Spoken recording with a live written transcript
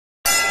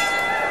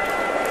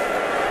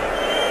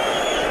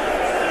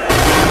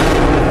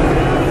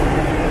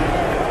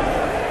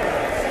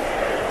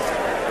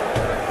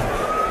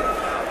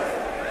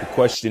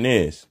question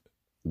is,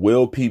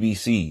 will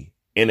PBC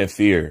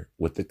interfere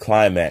with the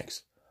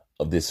climax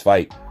of this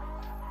fight?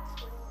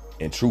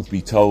 And truth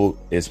be told,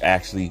 it's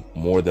actually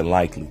more than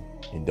likely.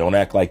 And don't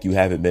act like you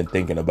haven't been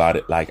thinking about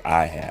it like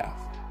I have.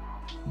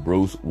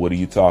 Bruce, what are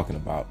you talking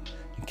about?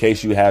 In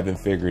case you haven't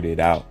figured it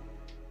out,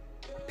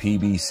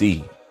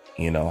 PBC,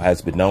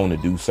 has been known to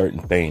do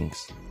certain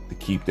things to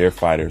keep their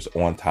fighters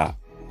on top.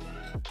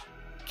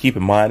 Keep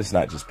in mind, it's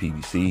not just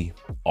PBC.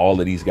 All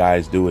of these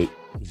guys do it.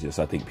 It's just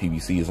I think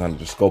PBC is under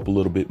the scope a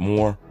little bit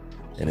more,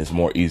 and it's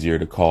more easier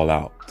to call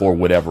out for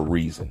whatever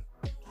reason.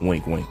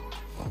 Wink, wink.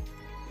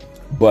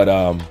 But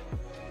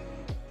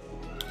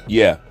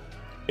yeah,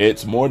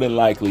 it's more than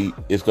likely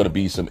it's going to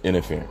be some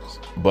interference.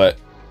 But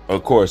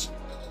of course,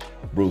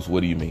 Bruce,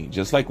 what do you mean?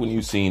 Just like when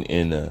you've seen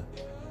in the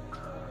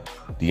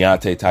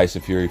Deontay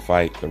Tyson Fury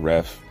fight, the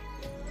ref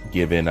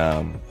giving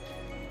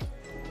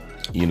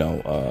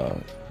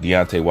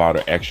Deontay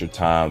Wilder extra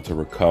time to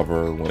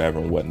recover, whatever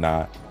and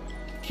whatnot.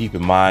 Keep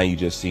in mind, you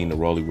just seen the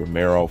Rolly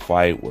Romero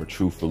fight where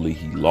truthfully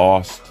he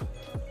lost,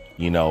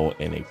 and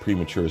they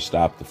premature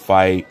stopped the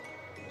fight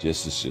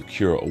just to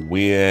secure a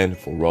win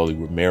for Rolly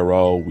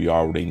Romero. We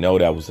already know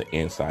that was an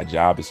inside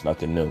job. It's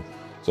nothing new.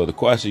 So the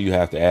question you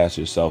have to ask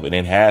yourself, and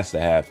it has to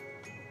have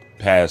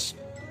passed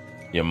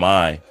your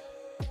mind,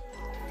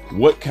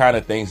 what kind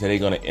of things are they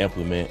going to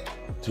implement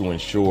to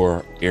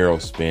ensure Errol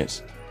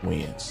Spence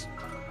wins?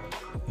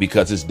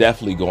 Because it's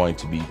definitely going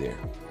to be there.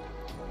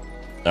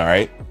 All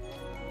right.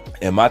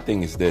 And my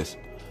thing is this.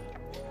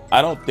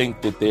 I don't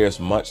think that there's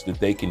much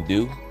that they can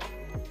do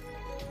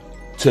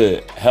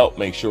to help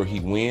make sure he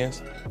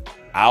wins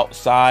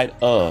outside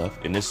of,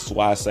 and this is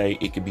why I say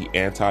it could be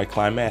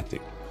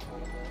anticlimactic,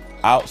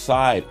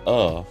 outside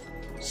of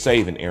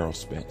saving Errol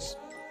Spence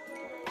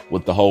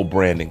with the whole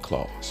branding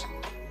clause.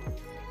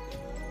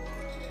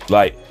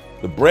 Like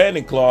the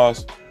branding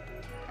clause,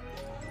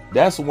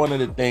 that's one of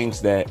the things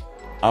that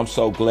I'm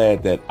so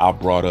glad that I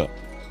brought up,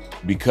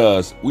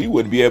 because we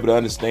wouldn't be able to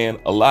understand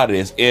a lot of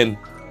this. And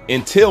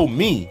until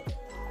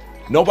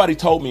nobody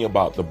told me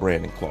about the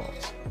branding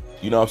clause.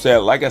 You know what I'm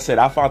saying? Like I said,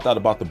 I found out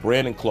about the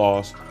branding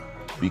clause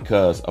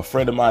because a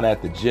friend of mine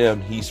at the gym,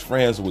 he's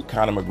friends with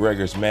Conor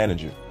McGregor's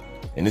manager.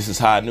 And this is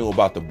how I knew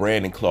about the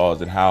branding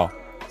clause and how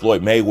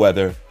Floyd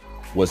Mayweather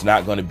was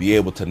not going to be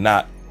able to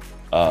knock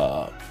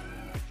Conor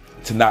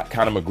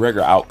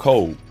McGregor out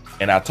cold.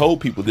 And I told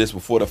people this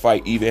before the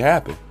fight even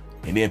happened.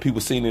 And then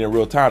people seen it in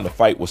real time. The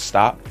fight was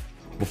stopped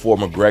before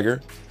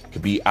McGregor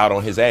could be out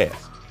on his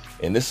ass.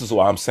 And this is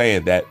why I'm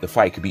saying that the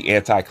fight could be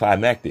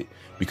anticlimactic,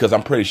 because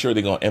I'm pretty sure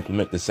they're going to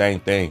implement the same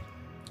thing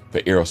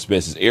for Errol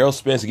Spence. If Errol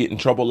Spence get in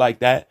trouble like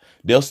that,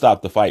 they'll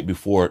stop the fight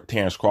before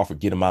Terrence Crawford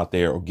get him out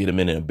there or get him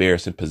in an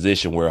embarrassing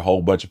position where a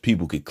whole bunch of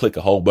people could click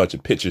a whole bunch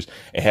of pictures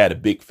and had a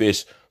big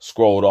fish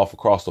scrolled off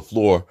across the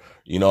floor.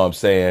 You know what I'm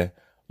saying?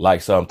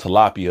 Like some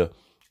tilapia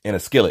in a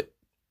skillet.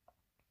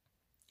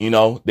 They're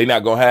not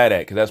going to have that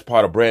because that's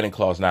part of branding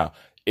clause now.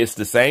 It's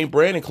the same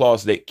branding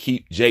clause that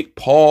keep Jake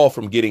Paul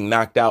from getting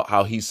knocked out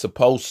how he's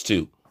supposed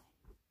to.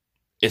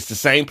 It's the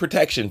same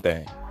protection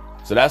thing.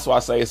 So that's why I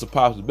say it's a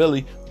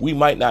possibility we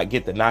might not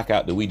get the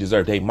knockout that we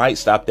deserve. They might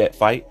stop that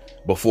fight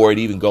before it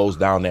even goes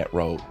down that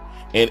road.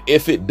 And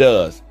if it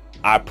does,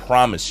 I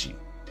promise you,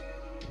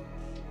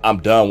 I'm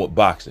done with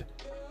boxing.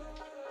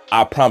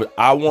 I promise.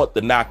 I want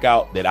the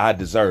knockout that I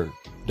deserve.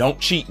 Don't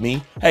cheat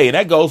me. Hey, and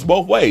that goes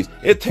both ways.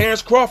 If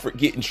Terrence Crawford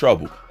get in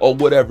trouble or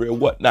whatever and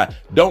whatnot,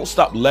 don't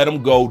stop. Let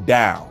him go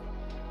down.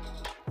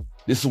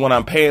 This is what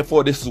I'm paying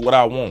for. This is what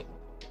I want.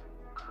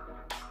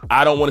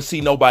 I don't want to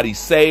see nobody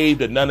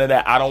saved or none of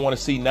that. I don't want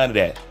to see none of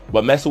that.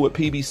 But messing with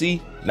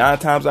PBC 9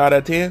 times out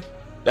of 10,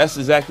 that's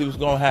exactly what's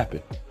going to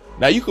happen.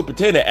 Now, you could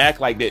pretend to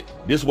act like that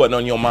this wasn't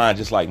on your mind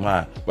just like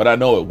mine, but I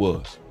know it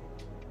was.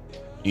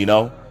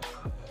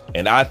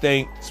 And I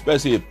think,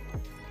 especially if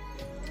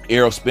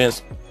Errol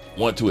Spence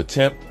want to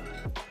attempt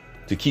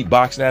to keep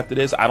boxing after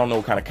this, I don't know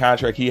what kind of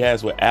contract he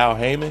has with Al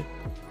Heyman.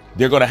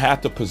 They're going to have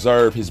to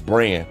preserve his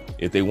brand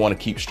if they want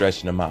to keep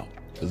stretching him out,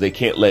 because they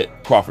can't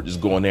let Crawford just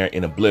go in there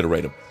and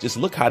obliterate him. Just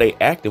look how they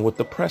acting with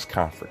the press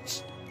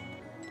conference.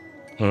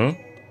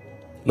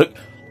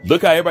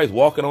 Look how everybody's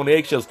walking on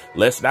eggshells.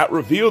 Let's not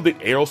reveal that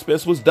Errol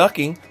Spence was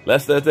ducking.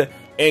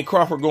 And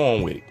Crawford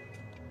going with it.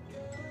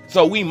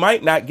 So we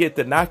might not get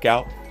the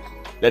knockout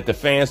that the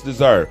fans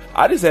deserve.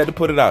 I just had to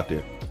put it out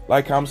there.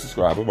 Like, comment,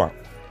 subscribe. Bye-bye.